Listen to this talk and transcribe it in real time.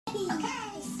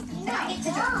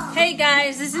Hey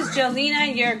guys, this is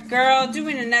Jolina, your girl,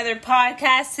 doing another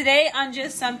podcast today on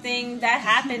just something that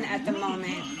happened at the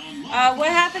moment. What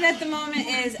happened at the moment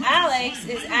is Alex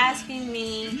is asking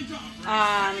me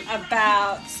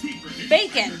about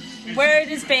bacon. Where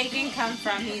does bacon come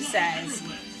from, he says.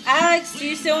 Alex, do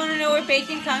you still want to know where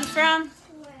bacon comes from?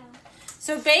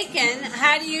 So bacon,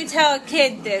 how do you tell a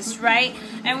kid this, right?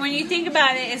 And when you think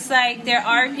about it, it's like there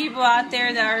are people out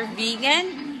there that are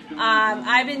vegan.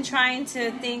 I've been trying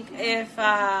to think if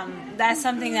that's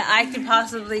something that I could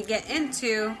possibly get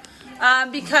into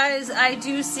because I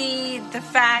do see the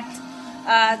fact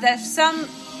that some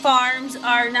farms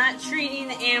are not treating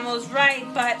the animals right,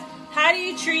 but how do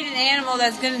you treat an animal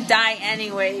that's going to die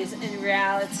anyways in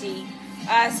reality?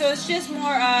 So it's just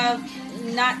more of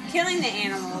not killing the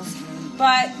animals,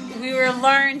 but we were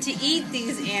learned to eat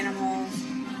these animals.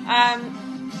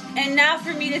 And now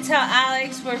for me to tell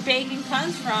Alex where bacon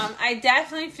comes from, I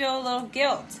definitely feel a little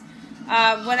guilt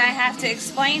when I have to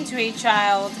explain to a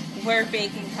child where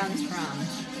bacon comes from.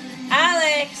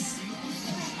 Alex,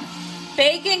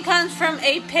 bacon comes from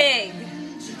a pig.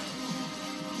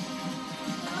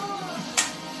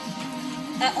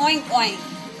 An oink oink.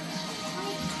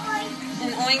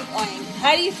 An oink oink.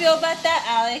 How do you feel about that,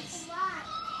 Alex?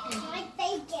 Like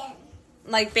bacon.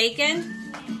 Like bacon?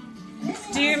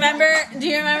 Do you remember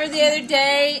the other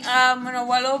day when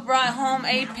Abuelo brought home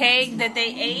a pig that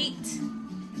they ate?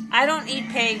 I don't eat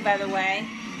pig, by the way.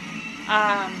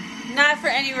 Not for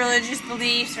any religious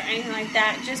beliefs or anything like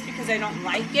that, just because I don't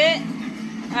like it.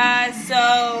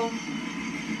 So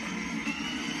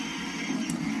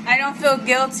I don't feel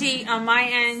guilty on my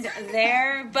end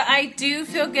there, but I do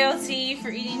feel guilty for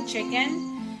eating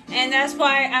chicken, and that's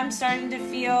why I'm starting to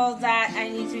feel that I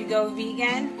need to go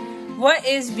vegan. What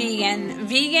is vegan?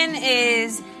 Vegan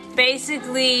is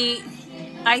basically,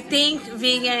 I think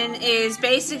vegan is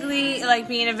basically like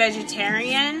being a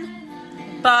vegetarian,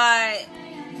 but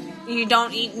you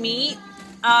don't eat meat.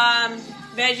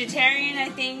 Vegetarian, I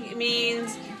think,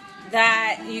 means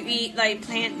that you eat like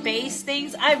plant-based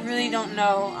things. I really don't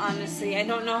know, honestly. I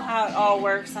don't know how it all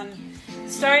works. I'm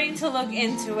starting to look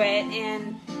into it,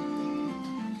 and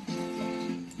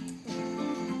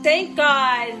thank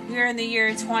God we're in the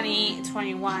year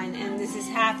 2021 and this is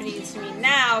happening to me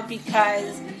now,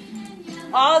 because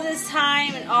all this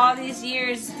time and all these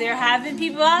years there have been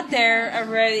people out there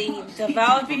already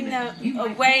developing a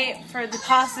way for the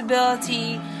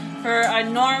possibility for a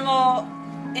normal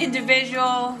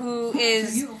individual who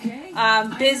is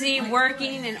busy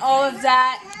working and all of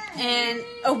that, and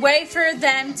a way for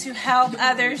them to help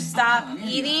others stop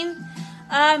eating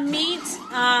meat,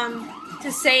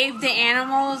 to save the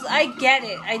animals. I get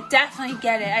it. I definitely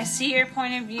get it. I see your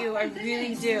point of view. I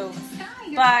really do.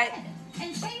 But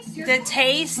the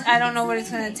taste, I don't know what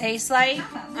it's going to taste like.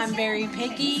 I'm very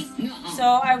picky. So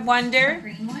I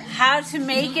wonder how to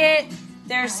make it.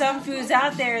 There are some foods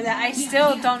out there that I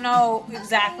still don't know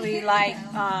exactly, like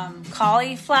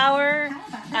cauliflower.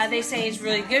 They say it's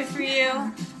really good for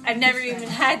you. I've never even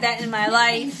had that in my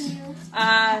life.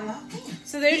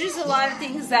 So there's just a lot of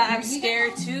things that I'm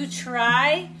scared to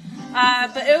try.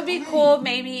 But it would be cool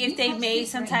maybe if they made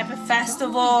some type of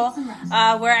festival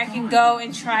where I can go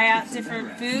and try out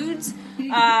different foods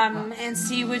and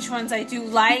see which ones I do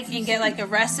like and get like a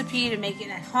recipe to make it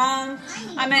at home.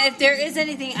 I mean, if there is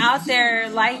anything out there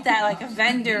like that, like a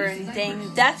vendor or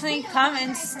anything, definitely come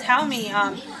and tell me.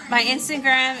 My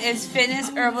Instagram is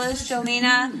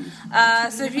fitnessherbalistjolina.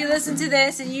 So if you listen to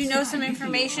this and you know some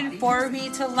information for me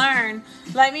to learn,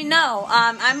 let me know.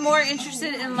 I'm more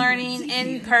interested in learning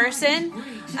in person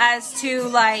as to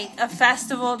like a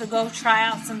festival to go try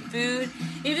out some food.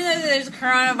 Even though there's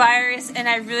coronavirus and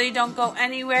I really don't go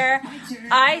anywhere,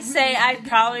 I say I'd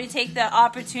probably take the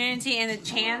opportunity and the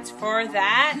chance for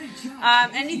that.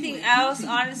 Anything else,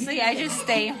 honestly, I just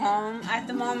stay home at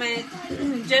the moment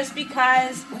just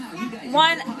because,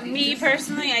 one, me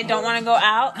personally, I don't want to go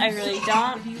out. I really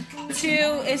don't.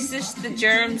 Two, it's just the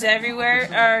germs everywhere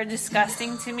are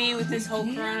disgusting to me with this whole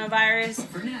coronavirus.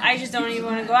 I just don't even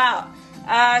want to go out.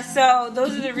 So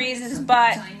those are the reasons,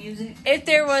 but if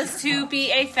there was to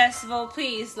be a festival,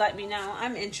 please let me know.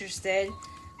 I'm interested.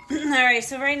 Alright,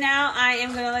 so right now I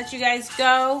am going to let you guys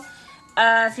go.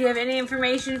 If you have any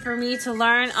information for me to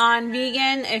learn on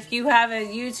vegan, if you have a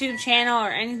YouTube channel or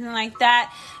anything like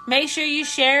that, make sure you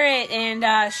share it and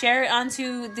share it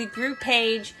onto the group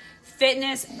page,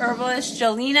 Fitness Herbalist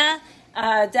Jolina.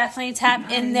 Definitely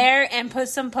tap in there and put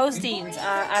some postings.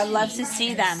 I love to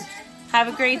see them. Have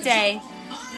a great day.